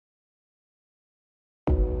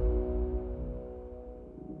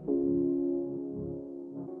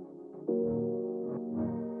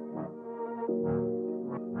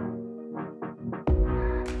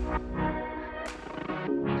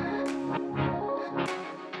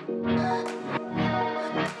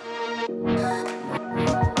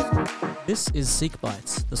This is SEEK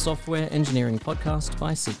Bytes, the software engineering podcast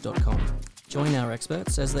by Seek.com. Join our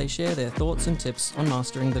experts as they share their thoughts and tips on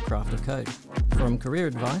mastering the craft of code. From career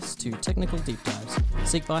advice to technical deep dives,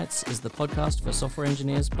 SEEK Bytes is the podcast for software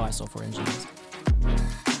engineers by software engineers.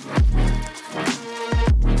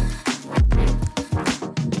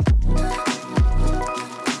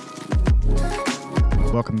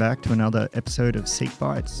 Welcome back to another episode of SEEK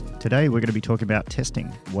Bytes. Today we're going to be talking about testing.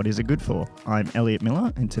 What is it good for? I'm Elliott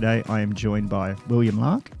Miller, and today I am joined by William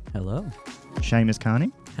Lark. Hello. Seamus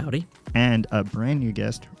Carney. Howdy. And a brand new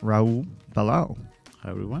guest, Rahul Ballal. Hi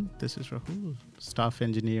everyone, this is Rahul, staff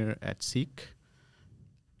engineer at SEEK.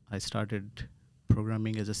 I started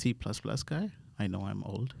programming as a C++ guy. I know I'm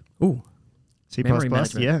old. Ooh. C++, Memory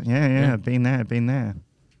management. Yeah. Been there.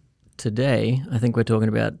 Today, I think we're talking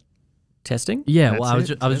about testing? Yeah, That's well, I was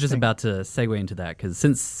just testing. about to segue into that because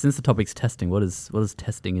since the topic's testing, what is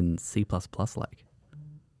testing in C++ like?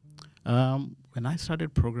 When I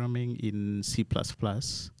started programming in C++,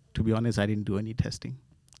 to be honest, I didn't do any testing.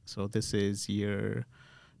 So this is year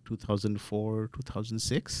 2004,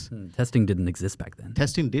 2006. Testing didn't exist back then.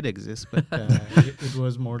 Testing did exist, but it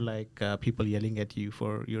was more like people yelling at you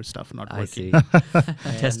for your stuff not working. I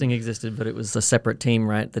see. Testing existed, but it was a separate team,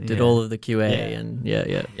 right, that did Yeah. all of the QA Yeah. and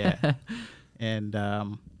yeah.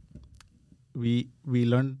 And we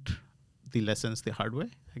learned the lessons the hard way,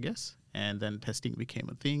 I guess. And then testing became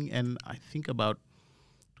a thing. And I think about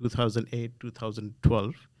 2008,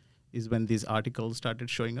 2012 is when these articles started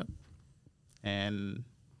showing up. And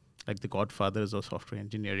like the godfathers of software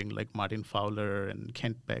engineering, like Martin Fowler and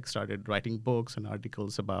Kent Beck, started writing books and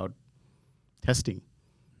articles about testing,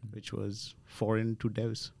 which was foreign to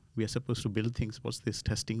devs. We are supposed to build things. What's this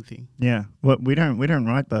testing thing? Yeah. Well, we don't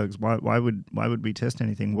write bugs. Why would we test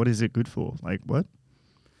anything? What is it good for? Like what?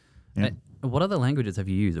 Yeah. What other languages have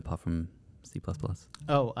you used apart from C++?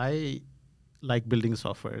 Oh, I like building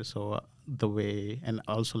software, so the way, and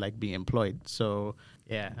also like being employed. So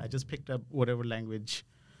yeah, I just picked up whatever language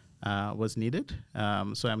was needed.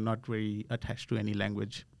 So I'm not very attached to any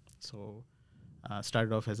language. So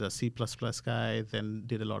started off as a C++ guy, then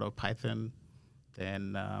did a lot of Python,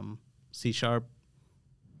 then C#,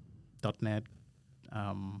 .NET,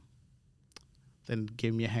 then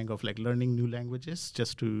gave me a hang of like learning new languages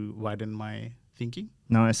just to widen my thinking.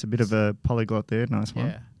 Nice. A bit of a polyglot there. Nice one.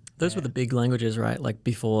 Yeah. Those were the big languages, right? Like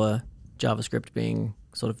before JavaScript being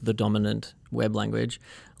sort of the dominant web language,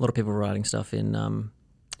 a lot of people were writing stuff in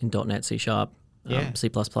 .NET, C#. Yeah. C++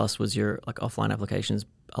 was your like offline applications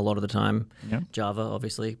a lot of the time. Yeah. Java,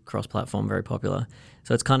 obviously, cross-platform, very popular.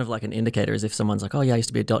 So it's kind of like an indicator, as if someone's like, oh yeah, I used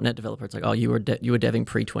to be a .NET developer. It's like, oh, you were deving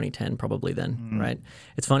pre-2010 probably then, right?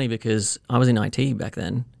 It's funny because I was in IT back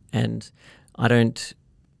then, and I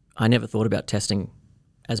never thought about testing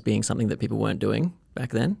as being something that people weren't doing back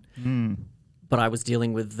then. But I was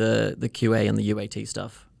dealing with the QA and the UAT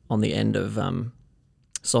stuff on the end of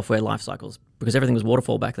software life cycles because everything was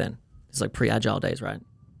waterfall back then. It's like pre-agile days, right?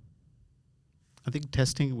 I think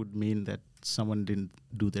testing would mean that someone didn't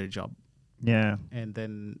do their job. Yeah. And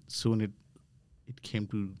then soon it came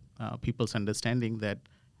to people's understanding that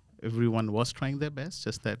everyone was trying their best,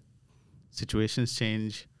 just that situations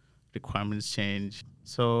change, requirements change.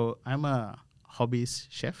 So I'm a hobbyist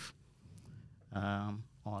chef.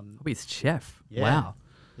 Hobbyist chef. Yeah. Wow.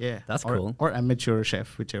 Yeah. That's or, cool. Or amateur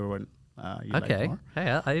chef, whichever one you like Okay. more. Hey,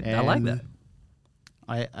 I like that.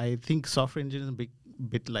 I think software engineering is a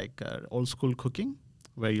bit like old school cooking,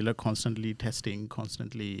 where you're like constantly testing,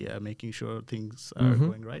 constantly making sure things are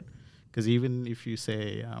going right. Because even if you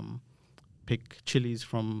say pick chilies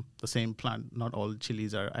from the same plant, not all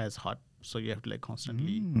chilies are as hot. So you have to like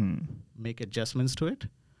constantly make adjustments to it.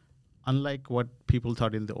 Unlike what people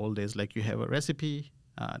thought in the old days, like you have a recipe,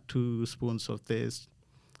 2 spoons of this,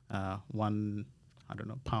 1,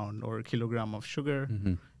 pound or kilogram of sugar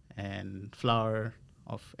and flour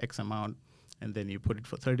of X amount, and then you put it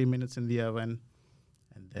for 30 minutes in the oven,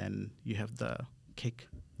 and then you have the cake.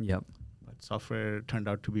 Yep. But software turned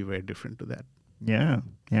out to be very different to that. Yeah.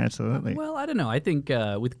 Yeah, absolutely. Well, I don't know. I think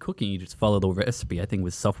with cooking, you just follow the recipe. I think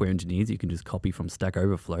with software engineers, you can just copy from Stack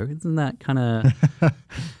Overflow. Isn't that kind of...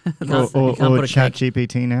 or put a Chat cake-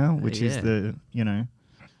 GPT now, which is Yeah.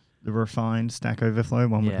 the refined Stack Overflow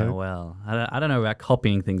one would Yeah, hope. well, I don't know about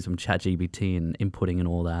copying things from ChatGPT and inputting and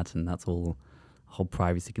all that, and that's all a whole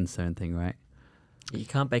privacy concern thing, right? You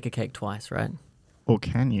can't bake a cake twice, right? Or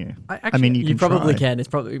can you? I mean, you You can probably try. can. It's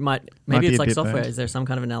probably Might maybe be it's a like bit software. burnt. Is there some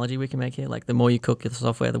kind of analogy we can make here? Like the more you cook your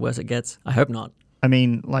software, the worse it gets. I hope not. I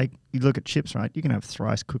mean, like you look at chips, right? You can have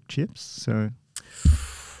thrice cooked chips. So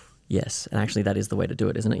Yes, and actually that is the way to do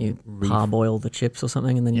it, isn't it? You parboil the chips or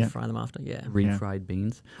something, and then you fry them after. Yeah, refried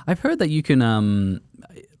beans. I've heard that you can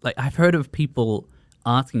I've heard of people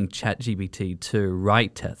asking ChatGPT to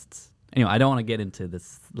write tests. Anyway, I don't want to get into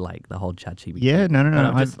this, like the whole ChatGPT. Yeah, no.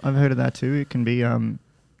 I've heard of that too. It can be,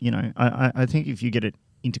 I think if you get it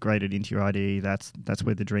integrated into your IDE, that's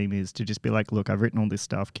where the dream is, to just be like, look, I've written all this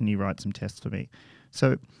stuff. Can you write some tests for me?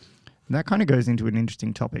 So that kind of goes into an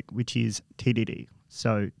interesting topic, which is TDD.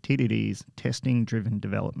 So TDD is testing-driven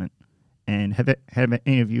development. And have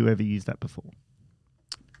any of you ever used that before?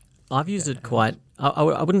 I've used it quite,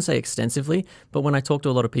 I wouldn't say extensively, but when I talk to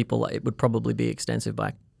a lot of people, it would probably be extensive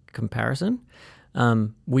by comparison.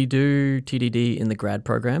 We do TDD in the grad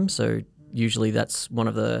program, so usually that's one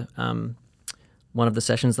of the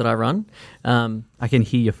sessions that I run. I can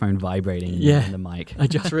hear your phone vibrating in the mic. I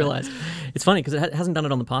just realized. It's funny because it hasn't done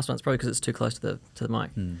it on the past one. It's probably because it's too close to the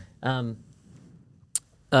mic.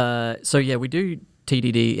 So yeah, we do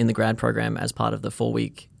TDD in the grad program as part of the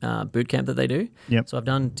 4-week boot camp that they do. Yep. So I've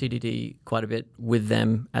done TDD quite a bit with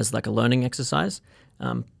them as like a learning exercise,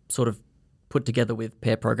 sort of put together with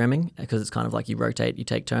pair programming, because it's kind of like you rotate, you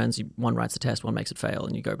take turns, one writes the test, one makes it fail,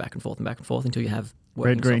 and you go back and forth until you have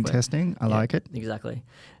working red-green software. testing. I like it. Exactly.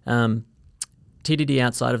 TDD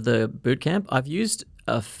outside of the boot camp, I've used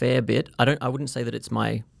a fair bit. I wouldn't say that it's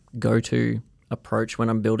my go-to approach when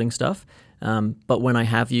I'm building stuff, but when I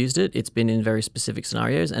have used it, it's been in very specific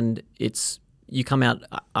scenarios, and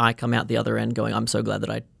I come out the other end going, I'm so glad that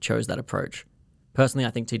I chose that approach. Personally, I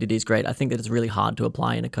think TDD is great. I think that it's really hard to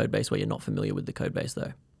apply in a code base where you're not familiar with the code base,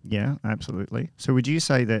 though. Yeah, absolutely. So would you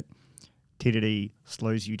say that TDD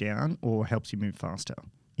slows you down or helps you move faster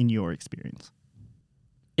in your experience?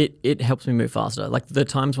 It helps me move faster. Like the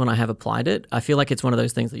times when I have applied it, I feel like it's one of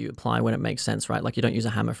those things that you apply when it makes sense, right? Like you don't use a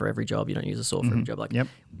hammer for every job. You don't use a saw for every job. Like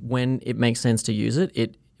when it makes sense to use it,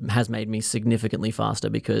 it has made me significantly faster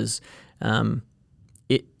because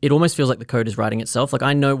it almost feels like the code is writing itself. Like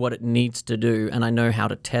I know what it needs to do and I know how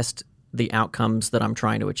to test the outcomes that I'm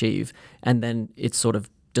trying to achieve. And then it sort of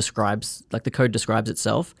describes, like the code describes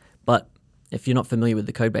itself. But if you're not familiar with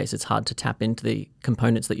the code base, it's hard to tap into the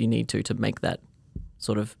components that you need to make that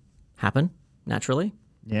sort of happen naturally.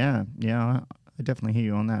 Yeah, I definitely hear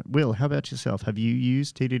you on that. Will, how about yourself? Have you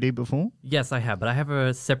used TDD before? Yes, I have, but I have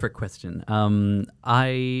a separate question. I'm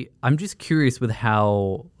just curious with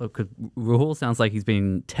how, because Rahul sounds like he's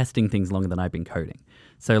been testing things longer than I've been coding.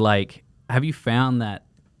 So, like, have you found that,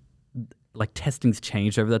 like, testing's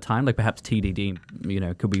changed over the time? Like, perhaps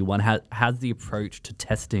TDD, could be one. Has the approach to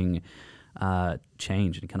testing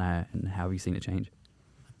changed, and how have you seen it change?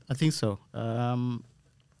 I think so.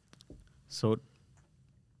 So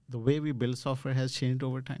the way we build software has changed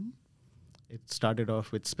over time. It started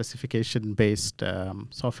off with specification-based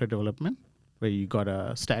software development, where you got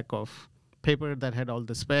a stack of paper that had all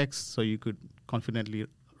the specs, so you could confidently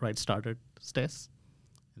write starter tests,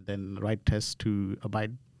 and then write tests to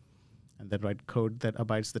abide, and then write code that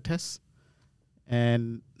abides the tests.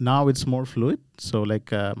 And now it's more fluid. So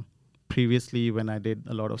like previously when I did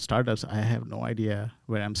a lot of startups, I have no idea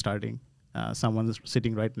where I'm starting. Someone's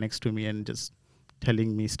sitting right next to me and just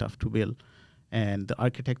telling me stuff to build. And the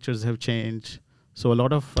architectures have changed. So a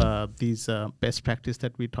lot of these best practice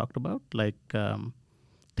that we talked about, like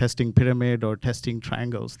testing pyramid or testing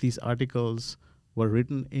triangles, these articles were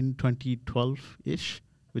written in 2012-ish,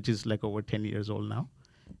 which is like over 10 years old now.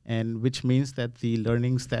 And which means that the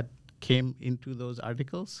learnings that came into those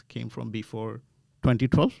articles came from before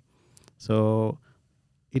 2012. So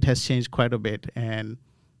it has changed quite a bit. And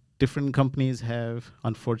different companies have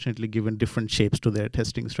unfortunately given different shapes to their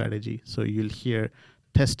testing strategy. So you'll hear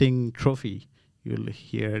testing trophy, you'll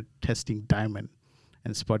hear testing diamond,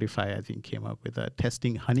 and Spotify, I think, came up with a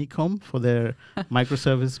testing honeycomb for their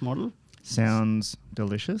microservice model. Sounds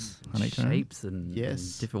delicious. Honeycomb. Shapes and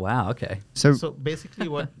Yes. different. Wow. Okay. So basically,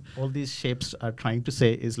 what all these shapes are trying to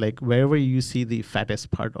say is like wherever you see the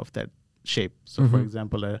fattest part of that shape. So, for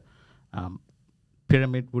example, a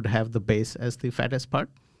pyramid would have the base as the fattest part.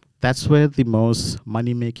 That's where the most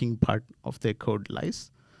money-making part of their code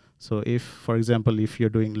lies. So if, for example, if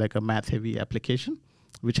you're doing like a math-heavy application,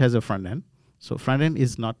 which has a front end, so front end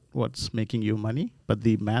is not what's making you money, but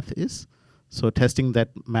the math is. So testing that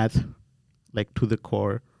math like to the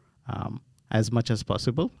core as much as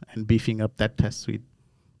possible and beefing up that test suite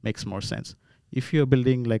makes more sense. If you're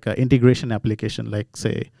building like an integration application, like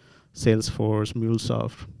say Salesforce,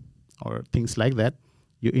 MuleSoft, or things like that,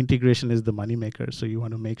 your integration is the moneymaker. So you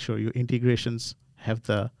want to make sure your integrations have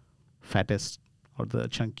the fattest or the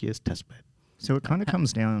chunkiest test bed. So it kind of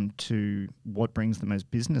comes down to what brings the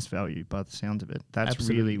most business value by the sound of it. That's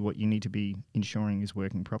Absolutely. really what you need to be ensuring is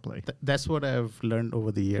working properly. That's what I've learned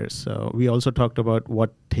over the years. So we also talked about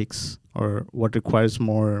what takes or what requires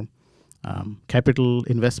more capital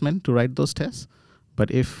investment to write those tests.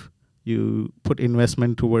 But if you put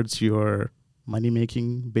investment towards your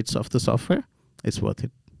money-making bits of the software, it's worth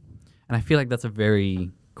it. And I feel like that's a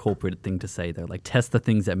very corporate thing to say, though. Like, test the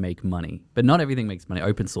things that make money. But not everything makes money.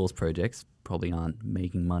 Open source projects probably aren't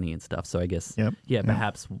making money and stuff. So I guess,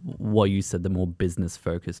 perhaps what you said, the more business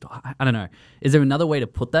focused. I don't know. Is there another way to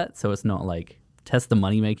put that so it's not like test the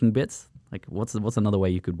money-making bits? Like, what's another way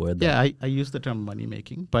you could word that? Yeah, I use the term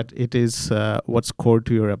money-making, but it is what's core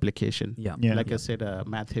to your application. Yeah. Like I said, a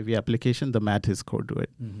math-heavy application, the math is core to it.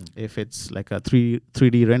 Mm-hmm. If it's like a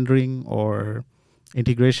 3D rendering or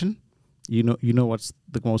integration, you know what's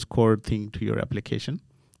the most core thing to your application.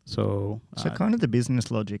 So kind of the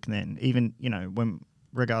business logic then, even, when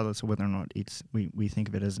regardless of whether or not it's we think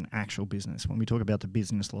of it as an actual business. When we talk about the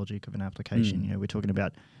business logic of an application, we're talking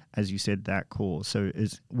about, as you said, that core. So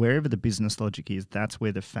is wherever the business logic is, that's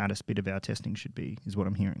where the fattest bit of our testing should be, is what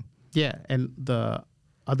I'm hearing. Yeah, and the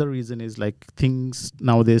other reason is like things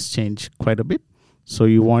nowadays change quite a bit. So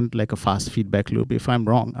you want like a fast feedback loop. If I'm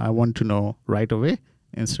wrong, I want to know right away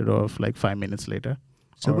instead of like 5 minutes later.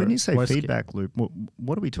 So when you say feedback loop,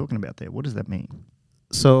 what are we talking about there? What does that mean?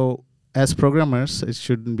 So as programmers, it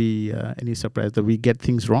shouldn't be any surprise that we get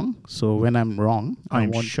things wrong. So when I'm wrong,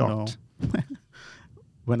 I'm shocked.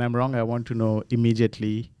 When I'm wrong, I want to know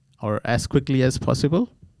immediately or as quickly as possible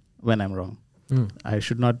when I'm wrong. I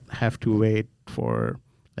should not have to wait for,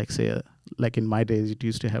 like, say, like in my days, it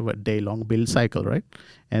used to have a day-long build cycle, right?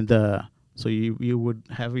 And so you would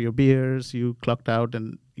have your beers, you clocked out,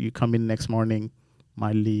 and you come in next morning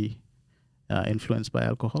mildly influenced by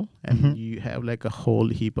alcohol, and you have like a whole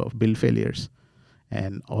heap of build failures.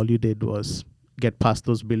 And all you did was get past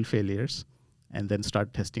those build failures and then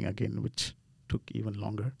start testing again, which took even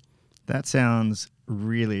longer. That sounds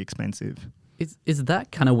really expensive. Is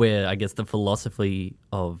that kind of where, I guess, the philosophy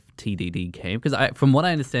of TDD came? Because from what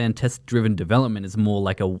I understand, test-driven development is more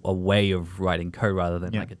like a way of writing code rather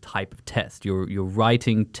than like a type of test. You're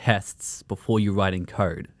writing tests before you're writing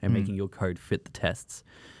code and making your code fit the tests,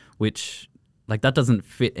 which, like, that doesn't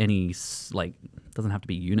fit any, like, doesn't have to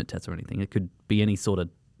be unit tests or anything. It could be any sort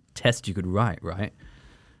of test you could write, right?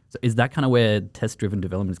 So is that kind of where test-driven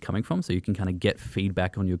development is coming from? So you can kind of get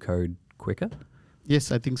feedback on your code quicker?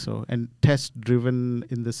 Yes, I think so. And test-driven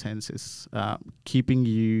in the sense is keeping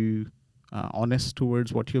you honest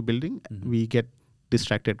towards what you're building. We get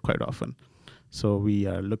distracted quite often. So we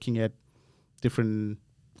are looking at different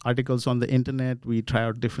articles on the internet. We try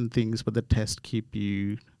out different things, but the tests keep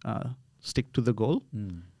you stick to the goal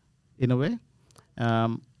in a way.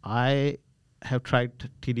 I have tried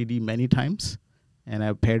TDD many times, and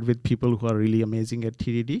I've paired with people who are really amazing at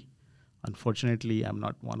TDD. Unfortunately, I'm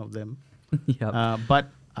not one of them. But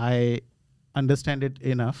I understand it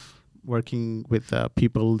enough working with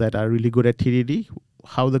people that are really good at TDD,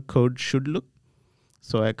 how the code should look.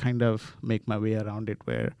 So I kind of make my way around it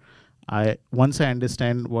where once I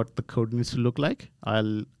understand what the code needs to look like,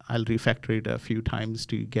 I'll refactor it a few times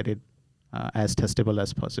to get it as testable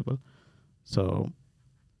as possible. So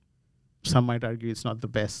some might argue it's not the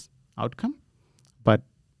best outcome, but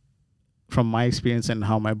from my experience and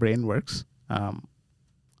how my brain works,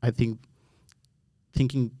 I think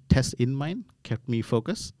thinking test in mind kept me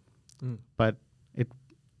focused. But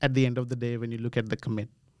at the end of the day, when you look at the commit,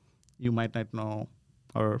 you might not know,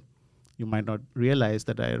 or you might not realize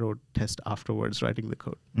that I wrote test afterwards writing the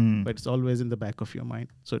code. But it's always in the back of your mind.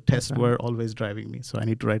 So tests were always driving me. So I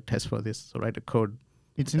need to write tests for this. So write a code.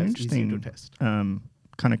 It's an interesting easy to test.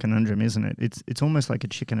 Kind of conundrum, isn't it? It's almost like a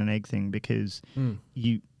chicken and egg thing, because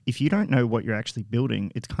if you don't know what you're actually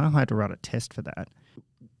building, it's kind of hard to write a test for that.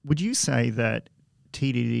 Would you say that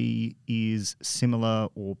TDD is similar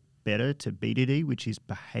or better to BDD, which is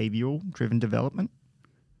behavioral driven development?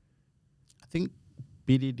 I think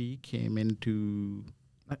BDD came into...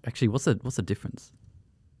 Actually, what's the difference?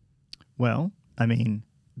 Well, I mean,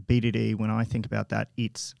 BDD, when I think about that,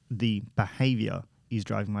 it's the behavior is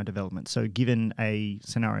driving my development. So given a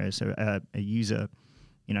scenario, so a user,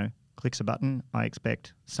 clicks a button, I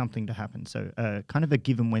expect something to happen. So kind of a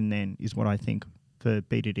given when then is what I think for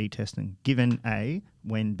BDD testing. Given A,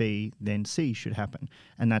 when B, then C should happen.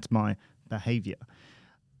 And that's my behavior.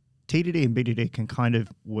 TDD and BDD can kind of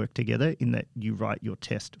work together in that you write your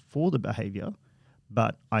test for the behavior,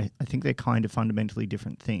 but I think they're kind of fundamentally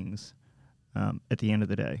different things at the end of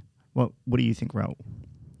the day. What do you think, Rahul?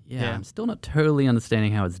 Yeah, I'm still not totally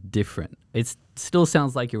understanding how it's different. It still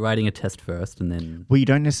sounds like you're writing a test first and then... Well, you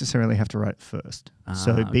don't necessarily have to write it first.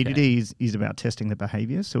 So okay. BDD is about testing the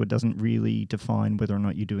behavior, so it doesn't really define whether or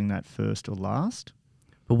not you're doing that first or last.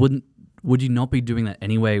 But would you not be doing that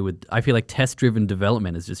anyway? I feel like test-driven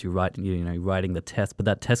development is just you're writing the test, but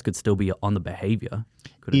that test could still be on the behavior,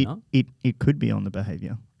 could it not? It could be on the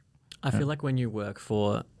behavior. I feel like when you work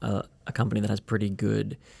for a company that has pretty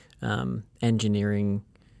good engineering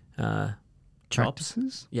chops.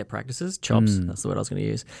 Practices? Yeah, practices. Chops. That's the word I was going to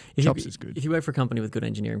use. Chops is good. If you work for a company with good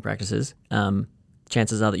engineering practices,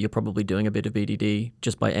 chances are that you're probably doing a bit of BDD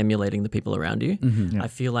just by emulating the people around you. Yeah. I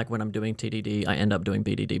feel like when I'm doing TDD, I end up doing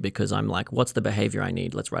BDD because I'm like, what's the behavior I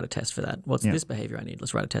need? Let's write a test for that. What's this behavior I need?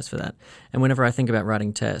 Let's write a test for that. And whenever I think about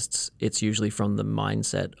writing tests, it's usually from the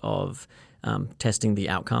mindset of testing the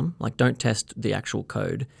outcome. Like, don't test the actual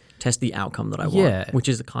code. Test the outcome that I want, which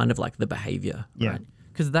is kind of like the behavior. Yeah. Right?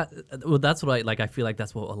 Because that's what I feel like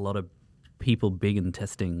that's what a lot of people big in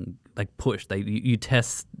testing like push. You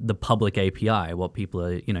test the public API, what people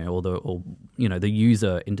are, or the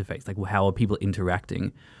user interface, like how are people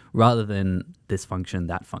interacting, rather than this function,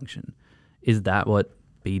 that function. Is that what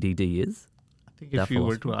BDD is? I think if you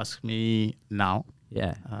were to ask me now,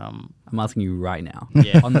 I'm asking you right now,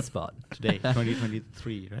 on the spot, today,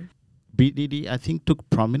 2023, right? BDD, I think, took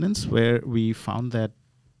prominence where we found that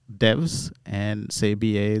devs and, say,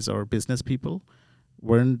 BAs or business people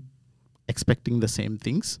weren't expecting the same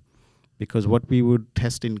things, because what we would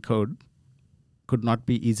test in code could not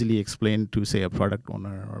be easily explained to, say, a product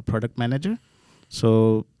owner or product manager.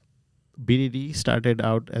 So BDD started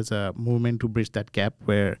out as a movement to bridge that gap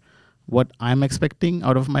where what I'm expecting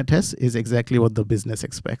out of my test is exactly what the business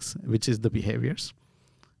expects, which is the behaviors.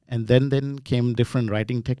 And then came different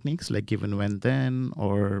writing techniques like given, when, then,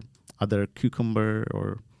 or other cucumber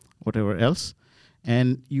or whatever else.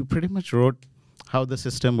 And you pretty much wrote how the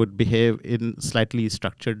system would behave in slightly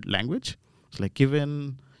structured language. It's like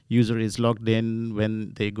given user is logged in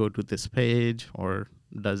when they go to this page or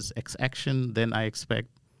does X action, then I expect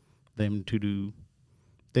them to do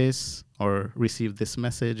this or receive this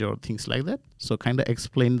message or things like that. So kind of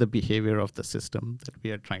explain the behavior of the system that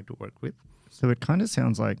we are trying to work with. So it kind of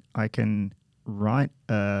sounds like I can write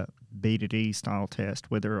a BDD style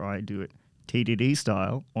test, whether I do it TDD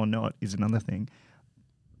style or not is another thing,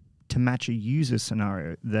 to match a user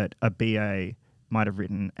scenario that a BA might have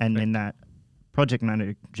written, and then that project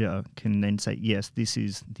manager can then say, yes, this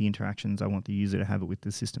is the interactions I want the user to have it with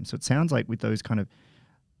the system. So it sounds like with those kind of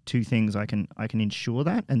two things, I can ensure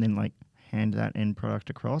that and then like hand that end product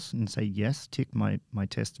across and say, yes, tick my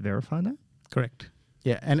test, verify that. Correct.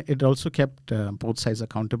 Yeah, and it also kept both sides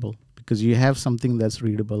accountable, because you have something that's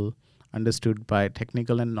readable, understood by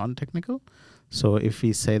technical and non-technical. So if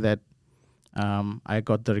we say that I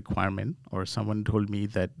got the requirement, or someone told me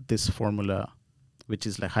that this formula, which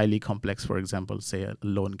is like highly complex, for example, say a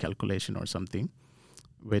loan calculation or something,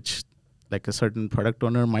 which like a certain product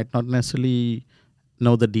owner might not necessarily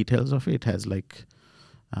know the details of it, has like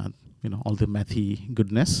all the mathy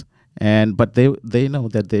goodness, but they know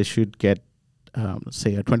that they should get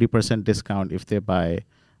say a 20% discount if they buy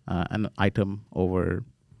an item over,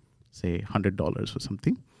 say, $100 or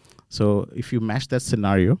something. So if you match that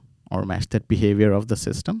scenario or match that behavior of the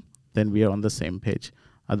system, then we are on the same page.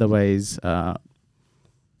 Otherwise,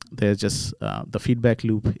 there's just the feedback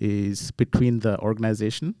loop is between the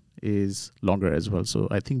organization is longer as well. So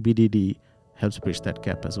I think BDD helps bridge that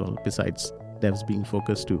gap as well, besides devs being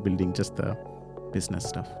focused to building just the business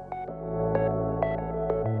stuff.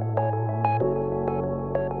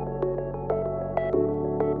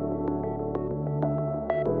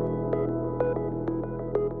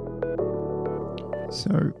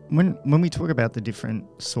 So when we talk about the different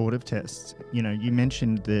sort of tests, you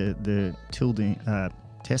mentioned the tilde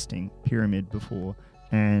testing pyramid before,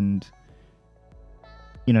 and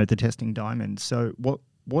the testing diamond. So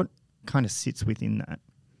what kind of sits within that?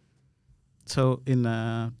 So in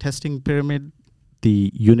a testing pyramid,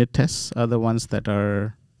 the unit tests are the ones that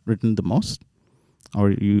are written the most,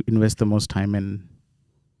 or you invest the most time and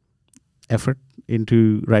effort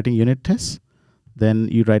into writing unit tests. Then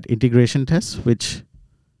you write integration tests, which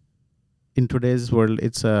in today's world,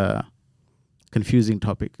 it's a confusing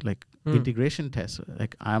topic. Like integration tests,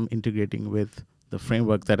 like I'm integrating with the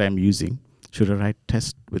framework that I'm using. Should I write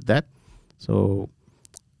test with that? So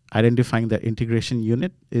identifying the integration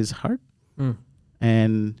unit is hard.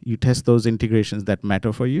 And you test those integrations that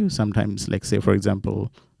matter for you. Sometimes, like say, for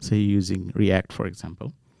example, say using React, for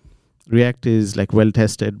example. React is like well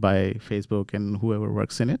tested by Facebook and whoever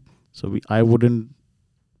works in it. So I wouldn't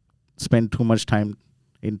spend too much time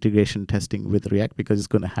integration testing with React because it's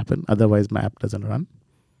going to happen. Otherwise, my app doesn't run.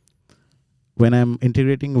 When I'm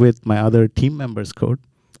integrating with my other team members' code,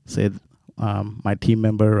 say my team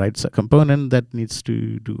member writes a component that needs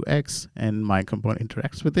to do X and my component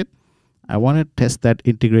interacts with it, I want to test that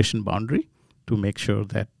integration boundary to make sure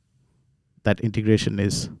that that integration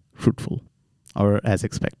is fruitful or as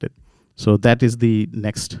expected. So that is the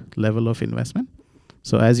next level of investment.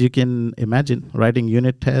 So as you can imagine, writing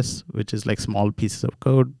unit tests, which is like small pieces of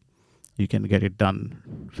code, you can get it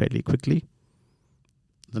done fairly quickly.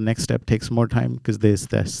 The next step takes more time because there's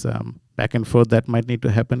this back and forth that might need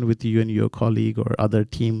to happen with you and your colleague or other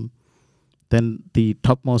team. Then the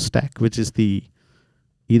topmost stack, which is the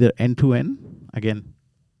either end-to-end, again,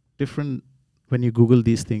 different. When you Google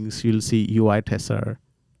these things, you'll see UI tests are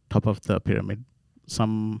top of the pyramid.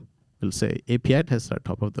 Some will say API tests are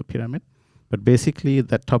top of the pyramid. But basically,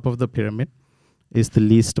 that top of the pyramid is the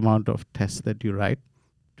least amount of tests that you write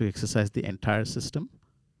to exercise the entire system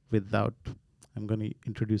without, I'm going to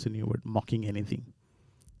introduce a new word, mocking anything.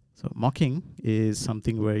 So mocking is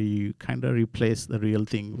something where you kind of replace the real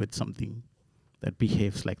thing with something that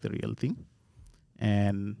behaves like the real thing.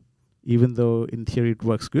 And even though in theory it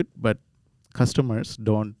works good, but customers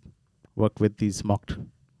don't work with these mocked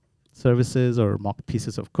services or mocked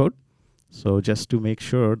pieces of code. So just to make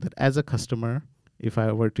sure that as a customer, if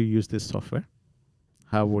I were to use this software,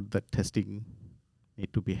 how would the testing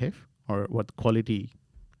need to behave or what quality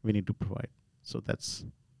we need to provide? So that's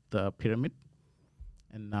the pyramid.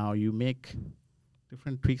 And now you make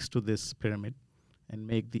different tweaks to this pyramid and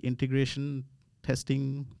make the integration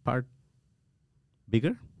testing part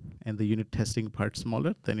bigger and the unit testing part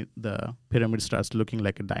smaller. Then the pyramid starts looking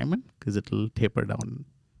like a diamond because it'll taper down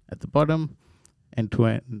at the bottom.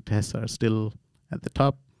 End-to-end tests are still at the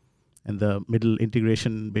top, and the middle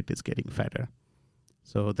integration bit is getting fatter.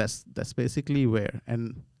 So that's basically where.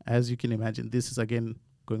 And as you can imagine, this is again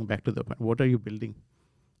going back to the point. What are you building?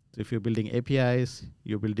 So if you're building APIs,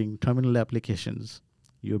 you're building terminal applications,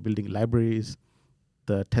 you're building libraries,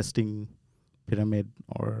 the testing pyramid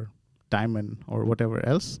or diamond or whatever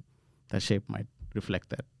else, that shape might reflect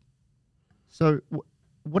that. So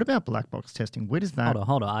what about black box testing? Where does that...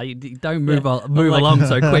 Hold on. Don't move along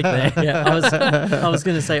so quick there. Yeah, I was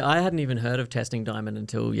going to say I hadn't even heard of testing diamond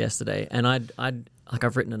until yesterday, and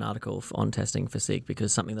I've written an article on testing for SEEK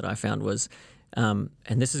because something that I found was, and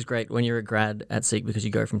this is great when you're a grad at SEEK because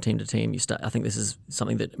you go from team to team. I think this is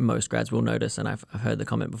something that most grads will notice, and I've heard the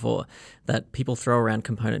comment before that people throw around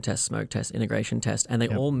component test, smoke test, integration test, and they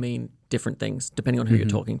all mean different things depending on who you're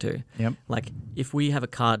talking to. Yep. Like if we have a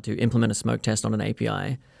card to implement a smoke test on an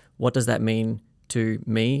API, what does that mean to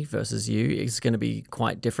me versus you? It's going to be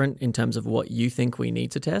quite different in terms of what you think we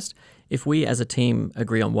need to test. If we as a team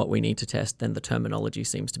agree on what we need to test, then the terminology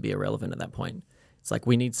seems to be irrelevant at that point. It's like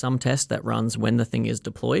we need some test that runs when the thing is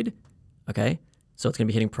deployed. Okay, so it's going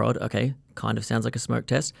to be hitting prod. Okay, kind of sounds like a smoke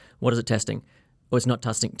test. What is it testing? Well, it's not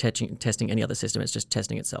testing any other system. It's just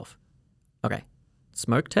testing itself. Okay,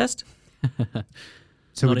 smoke test?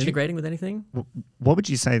 So not integrating with anything? What would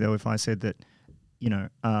you say, though, if I said that,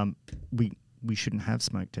 we shouldn't have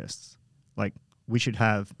smoke tests? Like, we should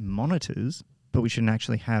have monitors, but we shouldn't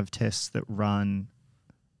actually have tests that run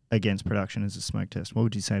against production as a smoke test. What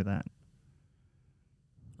would you say to that?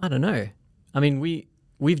 I don't know. I mean,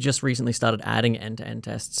 we've just recently started adding end-to-end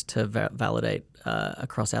tests to validate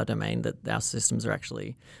across our domain that our systems are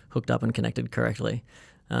actually hooked up and connected correctly.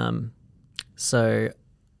 So,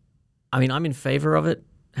 I mean, I'm in favor of it,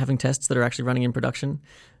 having tests that are actually running in production.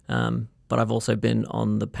 But I've also been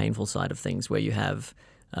on the painful side of things where you have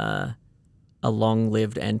a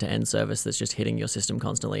long-lived end-to-end service that's just hitting your system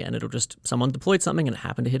constantly, and someone deployed something and it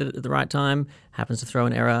happened to hit it at the right time, happens to throw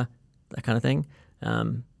an error, that kind of thing.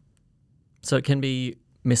 So it can be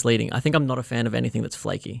misleading. I think I'm not a fan of anything that's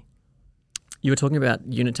flaky. You were talking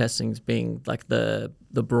about unit testings being like the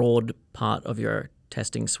broad part of your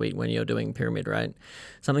testing suite when you're doing pyramid, right?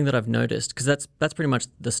 Something that I've noticed, because that's pretty much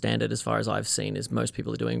the standard as far as I've seen, is most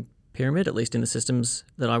people are doing pyramid, at least in the systems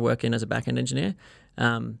that I work in as a back-end engineer.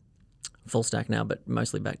 Full stack now, but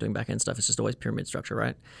mostly doing back-end stuff. It's just always pyramid structure,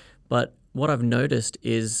 right? But what I've noticed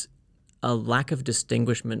is a lack of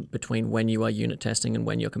distinguishment between when you are unit testing and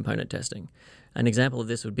when you're component testing. An example of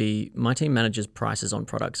this would be my team manages prices on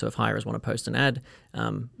products. So if hirers want to post an ad,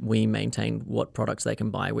 we maintain what products they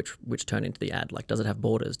can buy, which turn into the ad. Like, does it have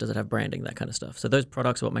borders? Does it have branding? That kind of stuff. So those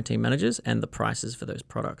products are what my team manages, and the prices for those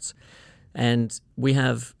products. And we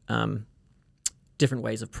have different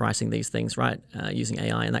ways of pricing these things, right? Using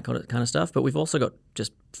AI and that kind of stuff. But we've also got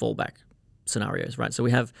just fallback scenarios, right? So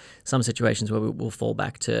we have some situations where we'll fall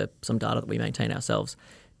back to some data that we maintain ourselves.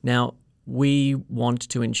 Now, we want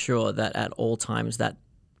to ensure that at all times that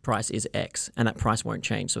price is X and that price won't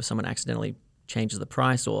change. So if someone accidentally changes the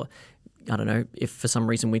price, or I don't know, if for some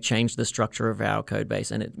reason we changed the structure of our code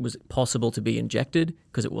base and it was possible to be injected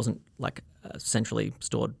because it wasn't like a centrally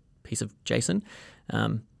stored piece of JSON.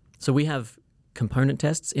 So we have component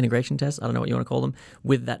tests, integration tests, I don't know what you want to call them,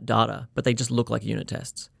 with that data, but they just look like unit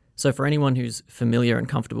tests. So for anyone who's familiar and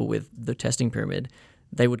comfortable with the testing pyramid,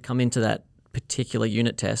 they would come into that particular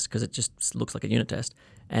unit test because it just looks like a unit test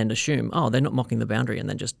and assume, oh, they're not mocking the boundary, and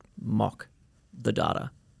then just mock the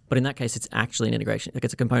data. But in that case, it's actually an integration. Like,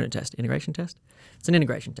 it's a component test. Integration test? It's an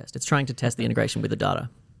integration test. It's trying to test the integration with the data.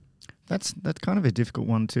 That's kind of a difficult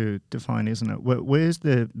one to define, isn't it? Where's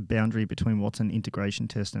the boundary between what's an integration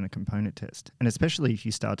test and a component test? And especially if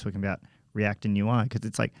you start talking about React and UI, because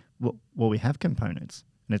it's like, well, we have components.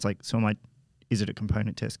 And it's like, so is it a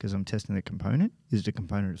component test because I'm testing the component? Is it a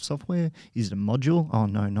component of software? Is it a module? Oh,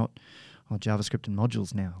 no, not JavaScript and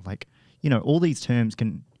modules now. Like, all these terms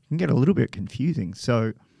can get a little bit confusing.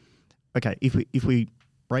 So, okay, if we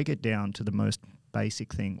break it down to the most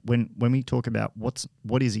basic thing, when we talk about what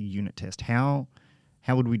is a unit test, how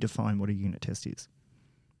would we define what a unit test is?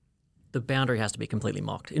 The boundary has to be completely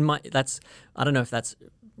mocked. I don't know if that's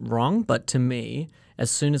wrong, but to me, as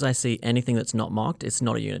soon as I see anything that's not mocked, it's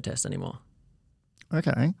not a unit test anymore.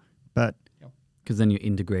 Okay, but because then you're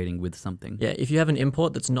integrating with something. Yeah, if you have an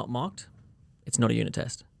import that's not mocked, it's not a unit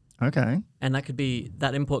test. Okay, and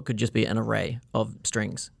that import could just be an array of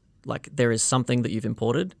strings. Like, there is something that you've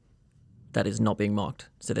imported that is not being mocked,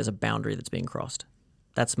 so there's a boundary that's being crossed.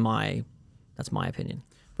 That's my opinion.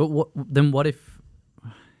 But what if?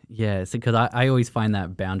 Yeah, because I always find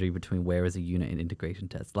that boundary between where is a unit and integration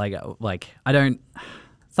test. Like I don't.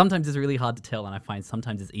 Sometimes it's really hard to tell, and I find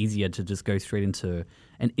sometimes it's easier to just go straight into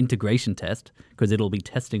an integration test because it'll be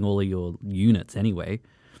testing all of your units anyway.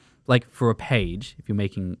 Like for a page, if you're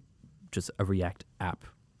making just a React app,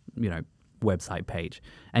 website page,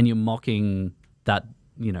 and you're mocking that,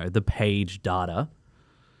 the page data,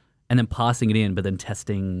 and then passing it in, but then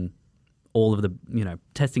testing all of the,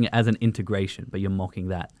 testing it as an integration, but you're mocking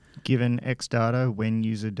that. Given X data, when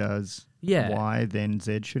user does Y, then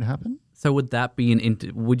Z should happen? So would that be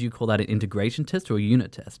would you call that an integration test or a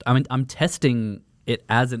unit test? I mean, I'm testing it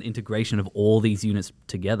as an integration of all these units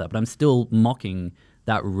together, but I'm still mocking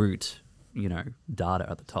that root, data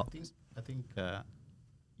at the top. I think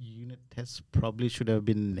unit tests probably should have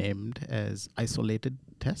been named as isolated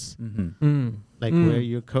tests. Where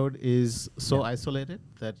your code is so isolated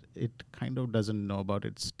that it kind of doesn't know about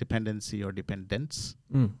its dependency or dependence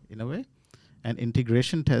in a way. And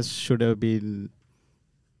integration tests should have been,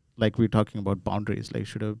 like we're talking about boundaries, like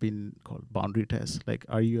should have been called boundary tests. Like,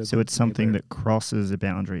 are you... So it's something that crosses a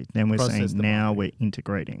boundary. Then we're saying now we're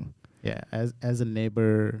integrating. Yeah, as a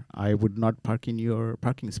neighbor, I would not park in your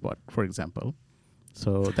parking spot, for example.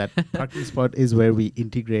 So that parking spot is where we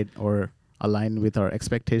integrate or align with our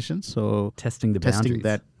expectations. So testing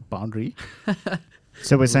that boundary.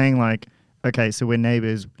 So we're saying like, okay, so we're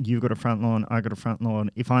neighbors. You've got a front lawn. I got a front lawn.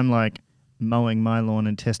 If I'm like mowing my lawn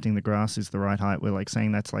and testing the grass is the right height, we're like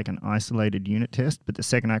saying that's like an isolated unit test. But the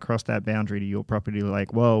second I cross that boundary to your property,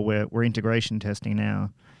 like, whoa, we're integration testing now.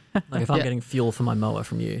 Like if I'm getting fuel for my mower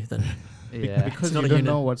from you, then because you don't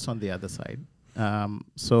know what's on the other side.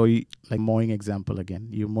 Like mowing example again,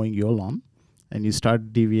 you're mowing your lawn and you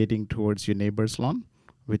start deviating towards your neighbor's lawn,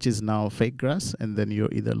 which is now fake grass, and then your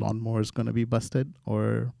either lawnmower is going to be busted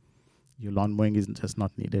or your lawn mowing is just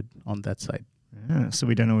not needed on that side. Yeah, so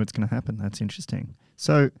we don't know what's going to happen. That's interesting.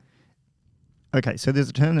 So, okay, so there's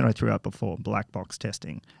a term that I threw out before, black box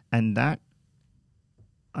testing. And that,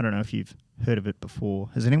 I don't know if you've heard of it before.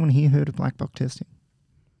 Has anyone here heard of black box testing?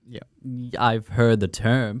 Yeah. I've heard the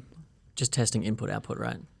term. Just testing input-output,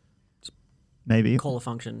 right? Maybe. Call a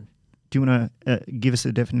function. Do you want to give us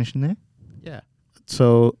a definition there? Yeah.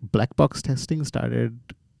 So black box testing started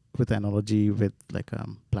with analogy with like a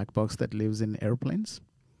black box that lives in airplanes.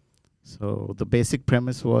 So the basic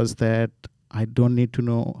premise was that I don't need to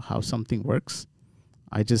know how something works.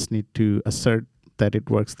 I just need to assert that it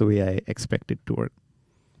works the way I expect it to work.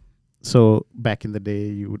 So back in the day,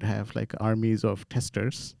 you would have like armies of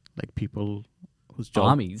testers, like people whose job...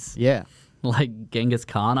 Armies? Yeah. Like Genghis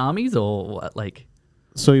Khan armies or what? Like...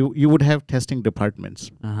 So you would have testing departments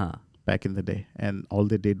Uh-huh. back in the day, and all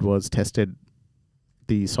they did was tested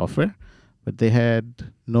the software, but they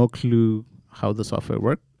had no clue how the software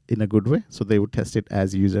worked in a good way, so they would test it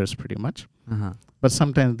as users pretty much. Uh-huh. But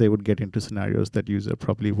sometimes they would get into scenarios that user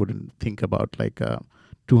probably wouldn't think about, like a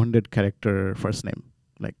 200 character first name.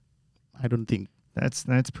 Like, I don't think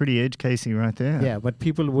That's pretty edge casey right there. Yeah, but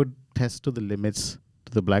people would test to the limits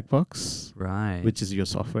into the black box, Right. which is your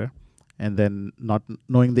software, and then not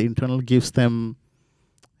knowing the internal gives them.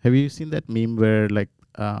 Have you seen that meme where like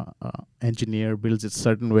engineer builds it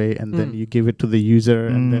certain way and then you give it to the user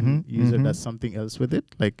and then user does something else with it?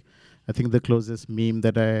 Like, I think the closest meme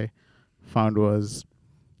that I found was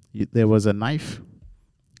there was a knife,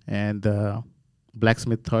 and the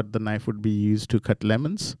blacksmith thought the knife would be used to cut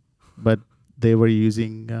lemons, but they were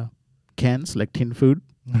using cans like tin food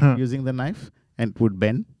using the knife, and it would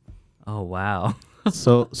bend. Oh wow.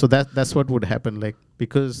 so that's what would happen, like,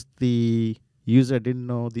 because the user didn't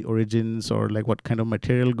know the origins or like what kind of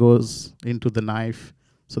material goes into the knife,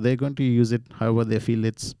 so they're going to use it however they feel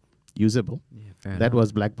it's usable. Yeah, fair That enough.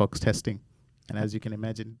 was black box testing, and as you can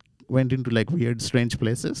imagine, went into like weird, strange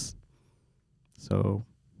places. So,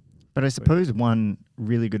 But I suppose one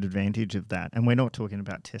really good advantage of that, and we're not talking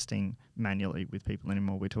about testing manually with people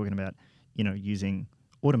anymore, we're talking about, using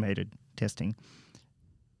automated testing.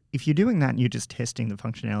 If you're doing that and you're just testing the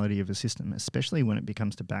functionality of a system, especially when it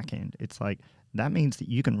becomes to back end, it's like that means that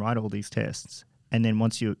you can write all these tests. And then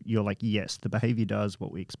once you're like, yes, the behavior does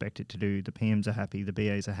what we expect it to do, the PMs are happy, the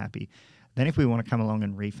BAs are happy. Then if we want to come along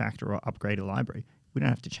and refactor or upgrade a library, we don't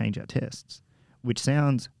have to change our tests, which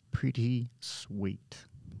sounds pretty sweet.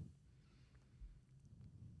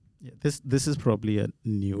 yeah, this is probably a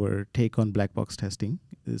newer take on black box testing.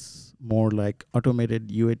 It's more like automated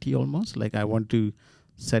UAT almost. Like, I want to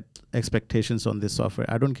set expectations on this software.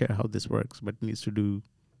 I don't care how this works, but it needs to do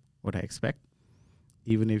what I expect.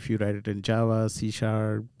 Even if you write it in Java, C#,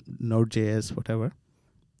 Node.js, whatever,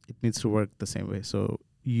 it needs to work the same way. So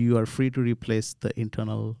you are free to replace the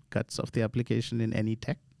internal guts of the application in any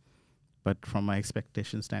tech. But from my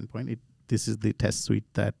expectation standpoint, this is the test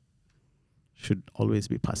suite that should always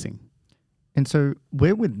be passing. And so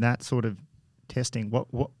where would that sort of testing,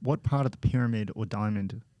 what part of the pyramid or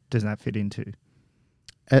diamond does that fit into?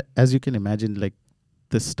 As you can imagine, like,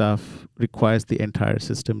 this stuff requires the entire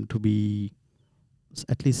system to be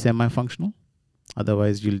at least semi-functional.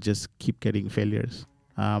 Otherwise, you'll just keep getting failures.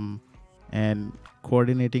 And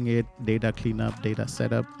coordinating it, data cleanup, data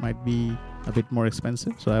setup might be a bit more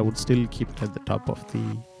expensive. So I would still keep it at the top of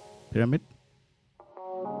the pyramid.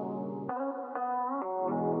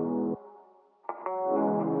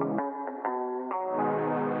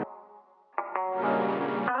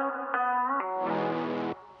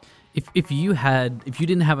 If you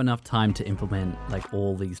didn't have enough time to implement like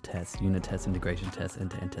all these tests, unit tests, integration tests,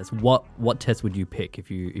 end-to-end tests, what test would you pick if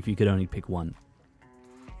you could only pick one?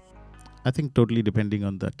 I think totally depending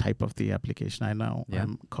on the type of the application. I know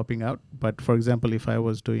I'm copying out, but for example, if I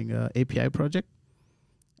was doing a API project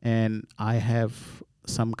and I have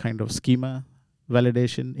some kind of schema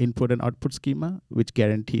validation, input and output schema, which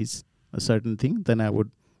guarantees a certain thing, then I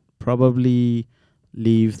would probably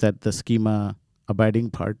leave that the schema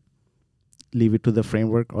abiding part, leave it to the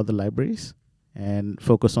framework or the libraries and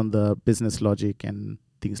focus on the business logic and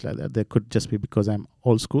things like that. That could just be because I'm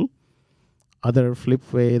old school. Other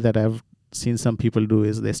flip way that I've seen some people do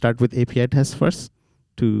is they start with API tests first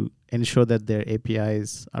to ensure that their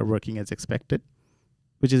APIs are working as expected,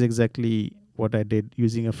 which is exactly what I did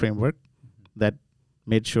using a framework that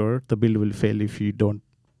made sure the build will fail if you don't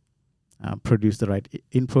produce the right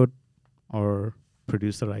input or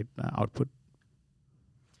produce the right output.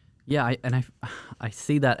 Yeah, I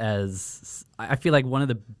see that as, I feel like one of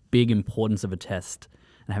the big importance of a test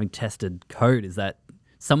and having tested code is that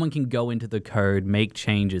someone can go into the code, make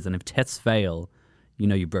changes, and if tests fail,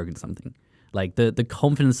 you've broken something. Like the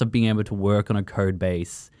confidence of being able to work on a code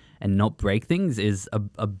base and not break things is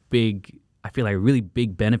a big, I feel like a really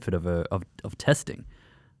big benefit of testing.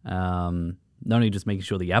 Not only just making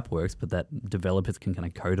sure the app works, but that developers can kind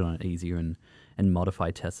of code on it easier and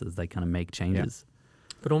modify tests as they kind of make changes. Yeah.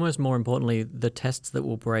 But almost more importantly, the tests that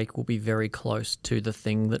will break will be very close to the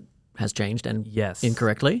thing that has changed and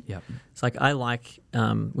incorrectly. Yep. It's like we're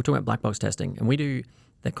talking about black box testing, and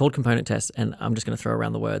they're called component tests, and I'm just going to throw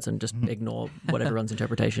around the words and just ignore what everyone's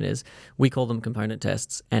interpretation is. We call them component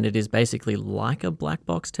tests, and it is basically like a black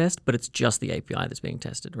box test, but it's just the API that's being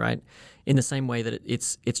tested, right? In the same way that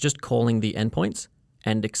it's just calling the endpoints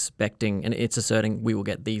and expecting, and it's asserting we will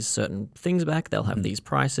get these certain things back, they'll have these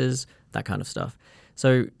prices, that kind of stuff.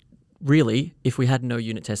 So really, if we had no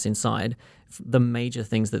unit tests inside, the major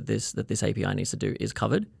things that this API needs to do is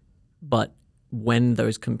covered. But when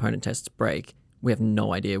those component tests break, we have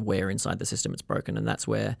no idea where inside the system it's broken. And that's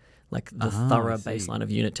where like the thorough baseline of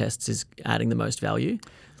unit tests is adding the most value.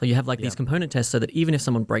 So you have like these component tests so that even if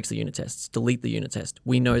someone breaks the unit tests, delete the unit test,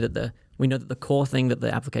 we know that the core thing that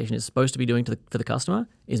the application is supposed to be doing for the customer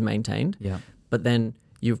is maintained. Yeah. But then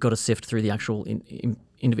you've got to sift through the actual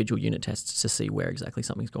individual unit tests to see where exactly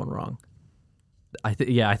something's gone wrong. I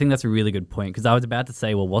think that's a really good point, because I was about to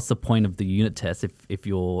say, well, what's the point of the unit test if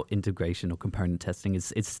your integration or component testing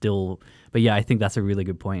is still? But yeah, I think that's a really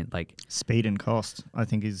good point. Like speed and cost, I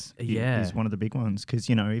think is one of the big ones, because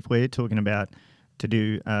if we're talking about to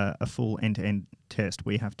do a full end-to-end test,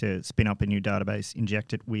 we have to spin up a new database,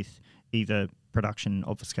 inject it with either production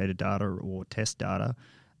obfuscated data or test data,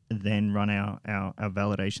 then run our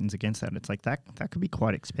validations against that. It's like that could be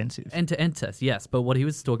quite expensive. End-to-end test, yes. But what he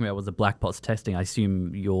was talking about was the black box testing. I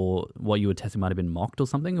assume what you were testing might have been mocked or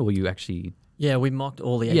something, or were you actually... Yeah, we mocked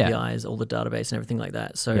all the APIs, all the database and everything like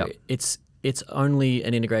that. So it's only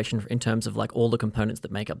an integration in terms of like all the components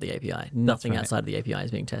that make up the API. Nothing outside of the API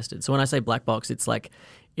is being tested. So when I say black box, it's like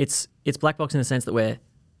it's black box in the sense that we're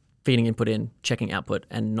feeding input in, checking output,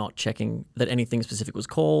 and not checking that anything specific was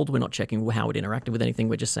called. We're not checking how it interacted with anything.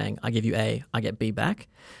 We're just saying, I give you A, I get B back.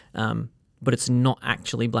 But it's not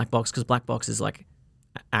actually black box, because black box is like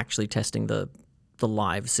actually testing the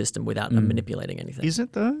live system without manipulating anything. Is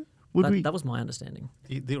it though? That was my understanding.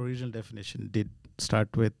 The original definition did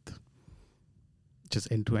start with just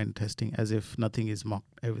end-to-end testing, as if nothing is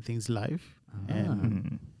mocked, everything's live.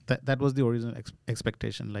 And that was the original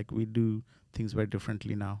expectation. Like, we do things very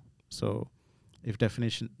differently now. So if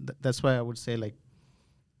definition, that's why I would say, like,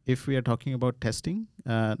 if we are talking about testing,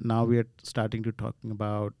 now we are starting to talking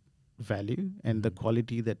about value and the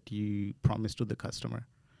quality that you promise to the customer.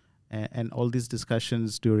 And all these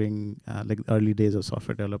discussions during like early days of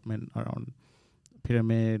software development around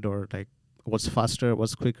pyramid, or like what's faster,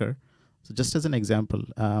 what's quicker. So just as an example,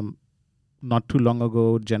 not too long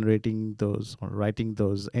ago, generating those or writing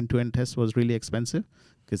those end-to-end tests was really expensive,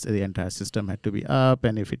 because the entire system had to be up,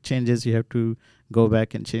 and if it changes, you have to go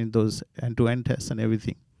back and change those end-to-end tests and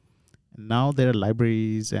everything. And now there are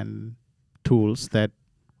libraries and tools that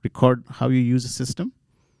record how you use a system,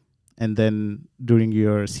 and then during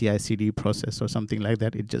your CI/CD process or something like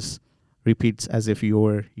that, it just repeats as if you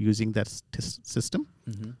were using that system.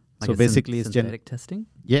 Mm-hmm. So basically, it's synthetic testing.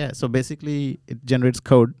 Yeah. So basically, it generates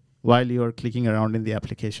code while you're clicking around in the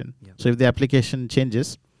application. Yep. So if the application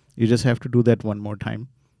changes, you just have to do that one more time.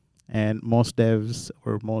 And most devs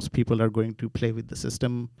or most people are going to play with the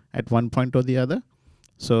system at one point or the other.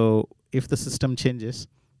 So if the system changes,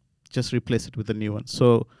 just replace it with a new one.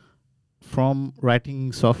 So from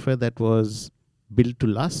writing software that was built to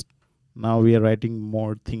last, now we are writing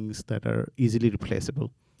more things that are easily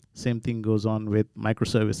replaceable. Same thing goes on with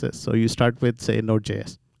microservices. So you start with, say,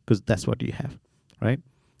 Node.js, because that's what you have, right?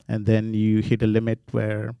 And then you hit a limit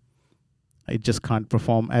where it just can't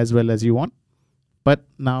perform as well as you want. But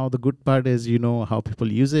now the good part is you know how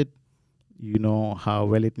people use it, you know how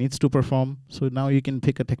well it needs to perform. So now you can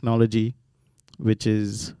pick a technology which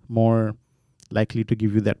is more likely to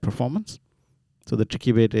give you that performance. So the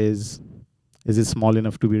tricky bit is it small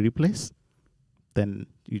enough to be replaced? Then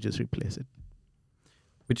you just replace it.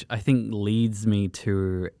 Which I think leads me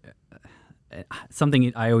to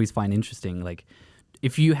something I always find interesting. Like,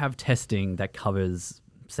 if you have testing that covers,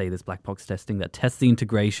 say, this black box testing that tests the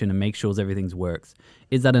integration and makes sure everything works,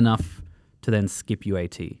 is that enough to then skip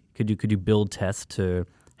UAT? Could you build tests to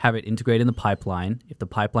have it integrate in the pipeline? If the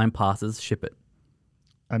pipeline passes, ship it.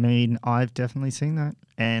 I mean, I've definitely seen that,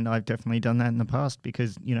 and I've definitely done that in the past,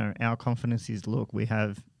 because, our confidence is, look, we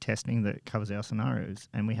have testing that covers our scenarios,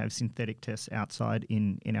 and we have synthetic tests outside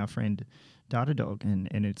in our friend Datadog,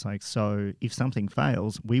 and it's like, so if something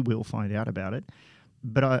fails, we will find out about it.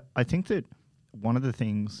 But I think that one of the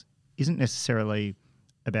things isn't necessarily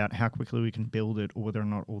about how quickly we can build it or whether or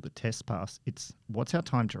not all the tests pass. It's what's our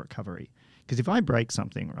time to recovery. Because if I break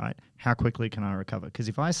something, right, how quickly can I recover? Because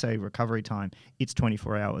if I say recovery time, it's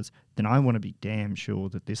 24 hours, then I want to be damn sure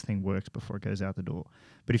that this thing works before it goes out the door.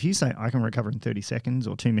 But if you say I can recover in 30 seconds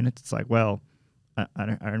or 2 minutes, it's like, well, I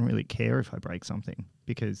don't really care if I break something,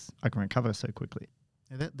 because I can recover so quickly.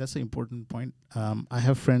 Yeah, that's an important point. I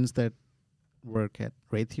have friends that work at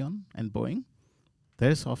Raytheon and Boeing.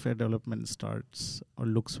 Their software development starts or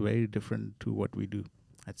looks very different to what we do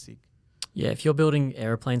at SEEK. Yeah, if you're building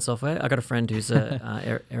airplane software, I got a friend who's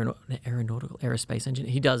a aerospace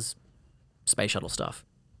engineer. He does space shuttle stuff.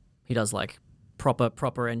 He does like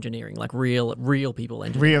proper engineering, like real people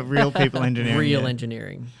engineering. Real people engineering. Real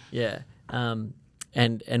engineering. Yeah.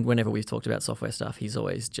 And whenever we've talked about software stuff, he's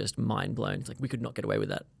always just mind blown. It's like, we could not get away with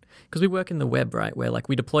that, because we work in the web, right? Where like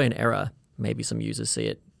we deploy an error, maybe some users see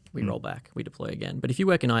it, we roll back, we deploy again. But if you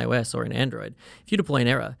work in iOS or in Android, if you deploy an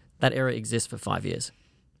error, that error exists for 5 years.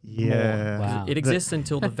 Yeah. Wow. It exists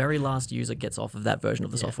until the very last user gets off of that version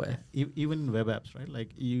of the software. Even web apps, right?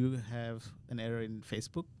 Like, you have an error in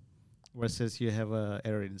Facebook versus you have an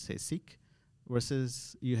error in, say, SEEK.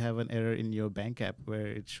 versus you have an error in your bank app where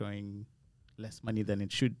it's showing less money than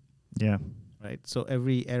it should, Yeah. right? So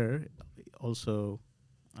every error also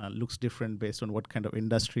looks different based on what kind of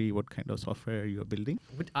industry, what kind of software you're building.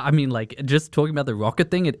 I mean, like, just talking about the rocket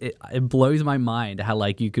thing, it blows my mind how,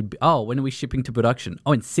 like, you could be, oh, when are we shipping to production?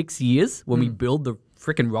 Oh, in 6 years when we build the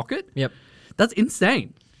freaking rocket? Yep. That's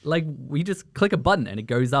insane. Like, we just click a button and it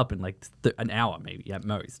goes up in like an hour, maybe at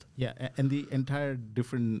most. Yeah, and the entire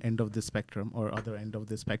different end of the spectrum or other end of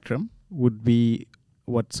the spectrum would be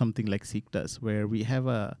what something like SEEK does, where we have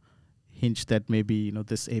a hinge that maybe, you know,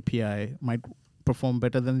 this API might perform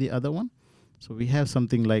better than the other one. So we have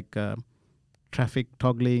something like traffic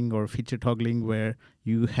toggling or feature toggling, where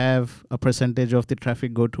you have a percentage of the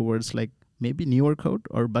traffic go towards like maybe newer code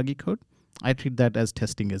or buggy code. I treat that as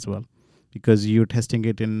testing as well, because you're testing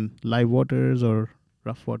it in live waters or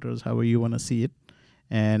rough waters, however you want to see it.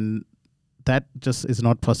 And that just is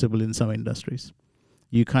not possible in some industries.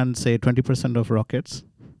 You can't say 20% of rockets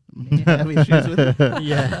have issues with it.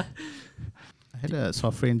 Yeah. I had a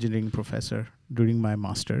software engineering professor during my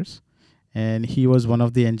master's, and he was one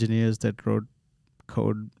of the engineers that wrote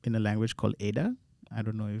code in a language called Ada. I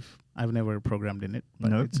don't know if I've never programmed in it.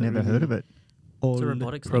 But Nope, it's a never really heard of it. Old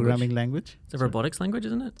robotics programming language. It's a robotics language,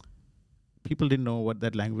 isn't it? People didn't know what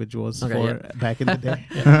that language was Okay, for yeah. back in the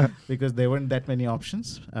day because there weren't that many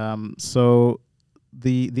options. So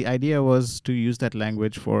the idea was to use that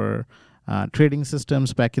language for trading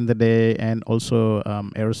systems back in the day, and also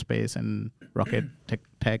aerospace and rocket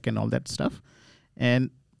tech and all that stuff. And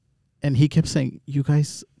he kept saying, you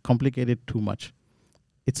guys complicate it too much.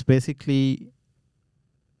 It's basically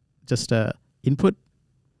just a input,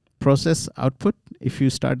 process, output. If you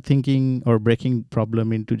start thinking or breaking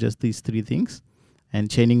problem into just these three things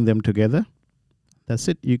and chaining them together, that's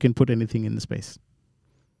it. You can put anything in the space.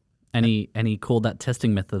 And he called that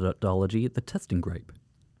testing methodology the testing grape.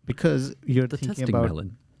 Because you're The thinking testing about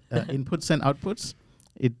melon. inputs and outputs,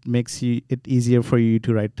 it makes it easier for you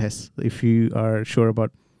to write tests. If you are sure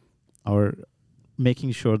about or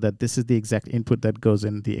making sure that this is the exact input that goes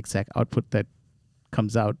in, the exact output that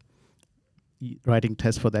comes out, writing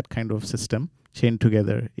tests for that kind of system chained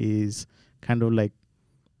together is kind of like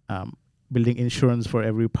building insurance for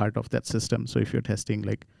every part of that system. So if you're testing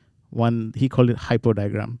like one, he called it hypo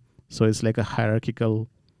diagram. So it's like a hierarchical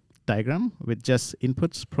diagram with just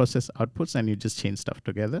inputs, process, outputs, and you just chain stuff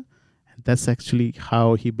together. And that's actually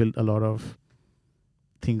how he built a lot of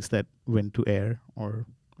things that went to air or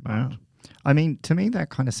Wow. not. I mean, to me, that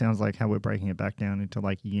kind of sounds like how we're breaking it back down into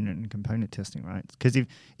like unit and component testing, right? Because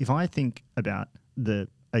if I think about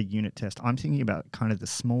a unit test, I'm thinking about kind of the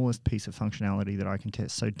smallest piece of functionality that I can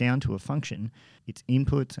test. So down to a function, its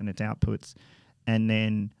inputs and its outputs, and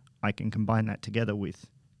then I can combine that together with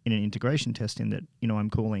in an integration test in that, you know, I'm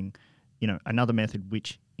calling, you know, another method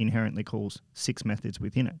which inherently calls 6 methods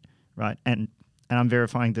within it, right? And I'm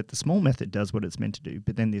verifying that the small method does what it's meant to do,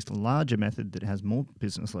 but then this larger method that has more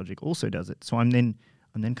business logic also does it. So I'm then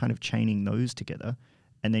kind of chaining those together,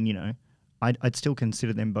 and then, you know, I'd still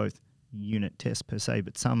consider them both unit tests per se,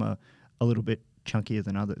 but some are a little bit chunkier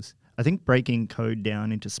than others. I think breaking code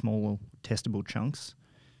down into smaller testable chunks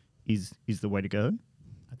is the way to go.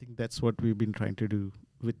 I think that's what we've been trying to do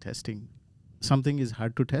with testing. Something is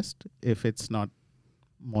hard to test if it's not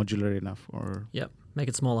modular enough, or Yep. Make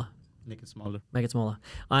it smaller. make it smaller. Make it smaller.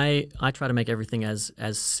 I try to make everything as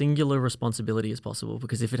singular responsibility as possible,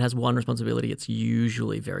 because if it has one responsibility, it's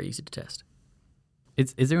usually very easy to test.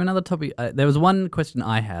 Is there another topic? There was one question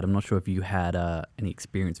I had. I'm not sure if you had any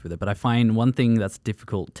experience with it, but I find one thing that's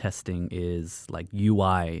difficult testing is like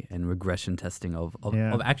UI and regression testing of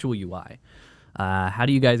actual UI. How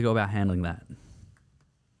do you guys go about handling that?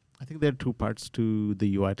 I think there are two parts to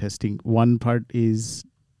the UI testing. One part is,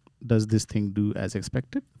 does this thing do as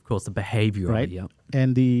expected? Of course, the behavior Right. of it, yep.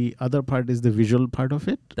 And the other part is the visual part of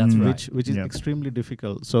it. That's right. Which is Yep. extremely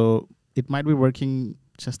difficult. So it might be working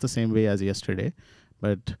just the same way as yesterday,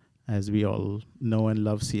 but as we all know and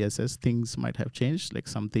love CSS, things might have changed. Like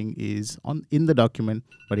something is in the document,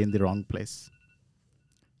 but in the wrong place.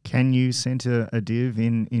 Can you center a div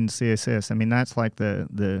in CSS? I mean, that's like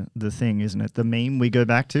the thing, isn't it? The meme we go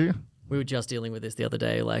back to. We were just dealing with this the other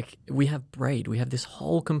day. Like, we have Braid. We have this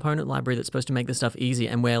whole component library that's supposed to make this stuff easy.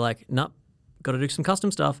 And we're like, nope, got to do some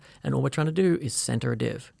custom stuff. And all we're trying to do is center a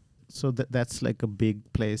div. So that's like a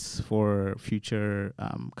big place for future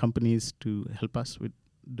companies to help us with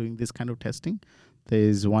doing this kind of testing.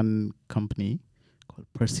 There's one company called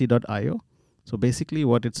Percy.io. So basically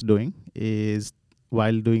what it's doing is,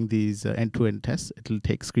 while doing these end-to-end tests, it'll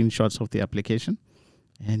take screenshots of the application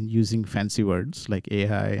and using fancy words like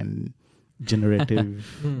AI and generative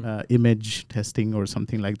image testing or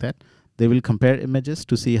something like that. They will compare images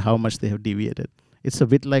to see how much they have deviated. It's a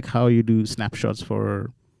bit like how you do snapshots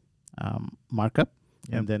for markup,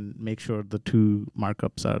 and then make sure the two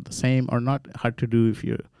markups are the same or not. Hard to do if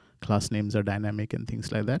your class names are dynamic and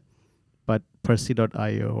things like that. But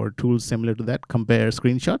Percy.io or tools similar to that compare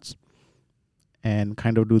screenshots and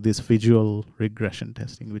kind of do this visual regression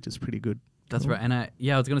testing, which is pretty good. That's right. And I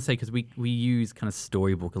was going to say, because we use kind of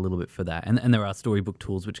Storybook a little bit for that. And there are Storybook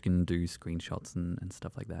tools which can do screenshots and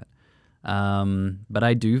stuff like that. But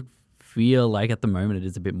I do feel like at the moment it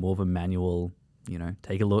is a bit more of a manual,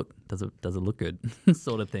 take a look, does it look good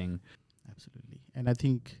sort of thing. Absolutely. And I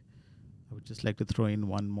think I would just like to throw in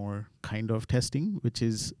one more kind of testing, which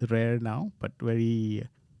is rare now, but very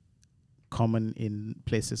common in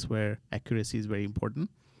places where accuracy is very important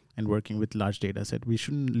and working with large data set. We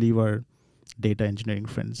shouldn't leave our data engineering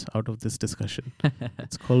friends out of this discussion.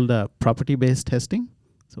 It's called property-based testing.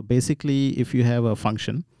 So basically, if you have a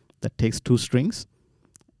function that takes 2 strings,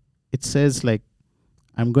 it says like,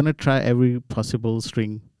 I'm going to try every possible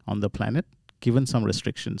string on the planet, given some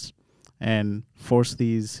restrictions, and force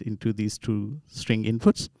these into these 2 string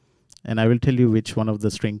inputs. And I will tell you which one of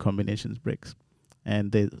the string combinations breaks.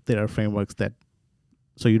 And there are frameworks that,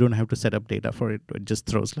 so you don't have to set up data for it. It just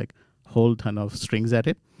throws like a whole ton of strings at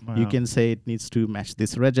it. Wow. You can say it needs to match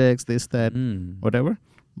this regex, this, that, whatever.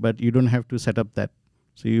 But you don't have to set up that.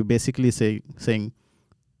 So you basically saying,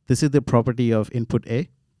 this is the property of input A.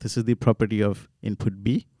 This is the property of input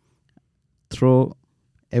B. Throw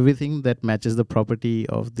everything that matches the property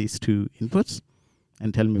of these 2 inputs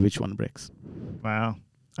and tell me which one breaks. Wow.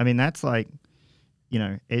 I mean, that's like,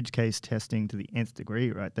 edge case testing to the nth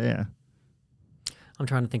degree right there. I'm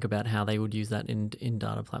trying to think about how they would use that in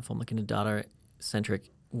data platform, like in a data-centric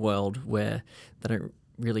world where they don't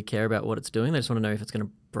really care about what it's doing. They just want to know if it's going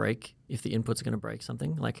to break, if the inputs are going to break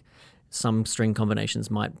something. Like some string combinations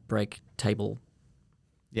might break table.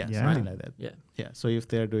 Yeah, something like that. Yeah. So if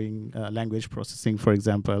they're doing language processing, for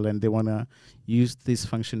example, and they want to use this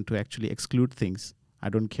function to actually exclude things, I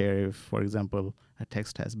don't care if, for example, a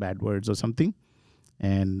text has bad words or something,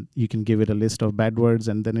 and you can give it a list of bad words,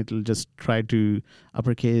 and then it'll just try to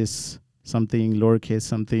uppercase something, lowercase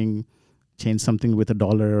something, change something with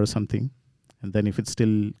 $1 or something. And then if it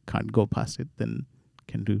still can't go past it, then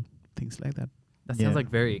can do things like that. That sounds like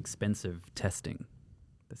very expensive testing.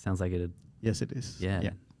 That sounds like it. Yes, it is. Yeah.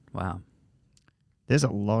 Wow. There's a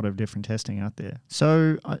lot of different testing out there.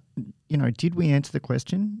 So, did we answer the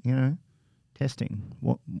question? Testing.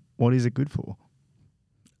 What is it good for?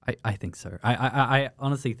 I think so. I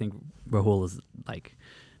honestly think Rahul has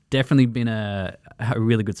definitely been a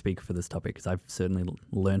really good speaker for this topic, because I've certainly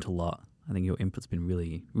learned a lot. I think your input's been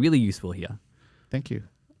really, really useful here. Thank you.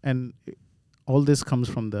 And all this comes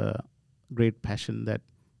from the great passion that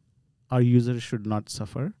our users should not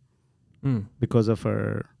suffer because of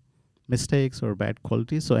our mistakes or bad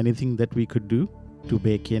quality. So anything that we could do to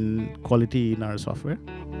bake in quality in our software,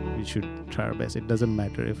 we should try our best. It doesn't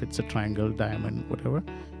matter if it's a triangle, diamond, whatever.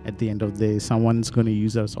 At the end of the day, someone's going to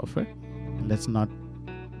use our software. Let's not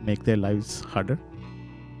make their lives harder,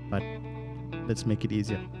 but let's make it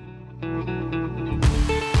easier.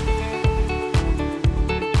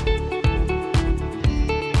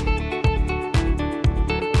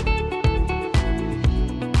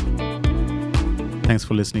 Thanks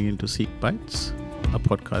for listening into SEEK Bytes, a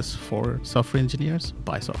podcast for software engineers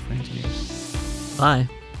by software engineers. Bye.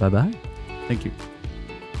 Bye-bye. Thank you.